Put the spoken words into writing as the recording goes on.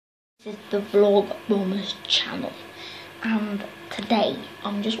This is the Vlog Bombers channel, and today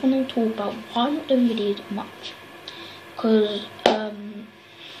I'm just going to talk about why I'm not doing videos much, because I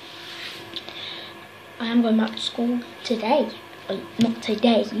am going back to school today, not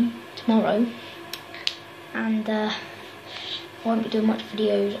today, tomorrow, and I won't be doing much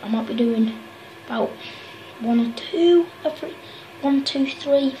videos. I might be doing about one, two,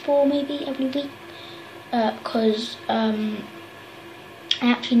 three, four maybe every week, because I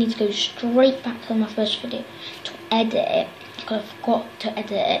actually need to go straight back to my first video to edit it, because I forgot to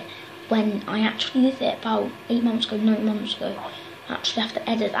edit it when I actually did it about 8 months ago, 9 months ago. I actually have to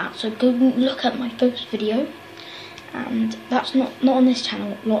edit that, so go look at my first video, and that's not on this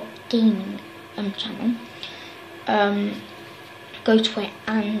channel, not gaming channel. Go to it,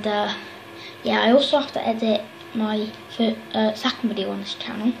 and yeah, I also have to edit my second video on this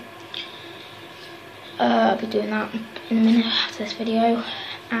channel. I'll be doing that in a minute after this video.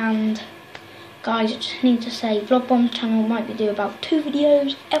 And guys, I just need to say, Vlog Bombs channel might be doing about 2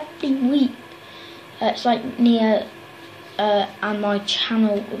 videos every week. It's like near, and my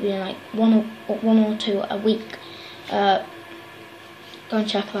channel will be like one or two a week. Go and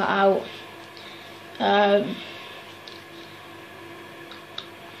check that out.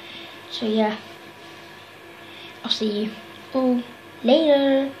 So yeah, I'll see you all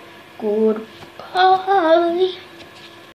later. Goodbye.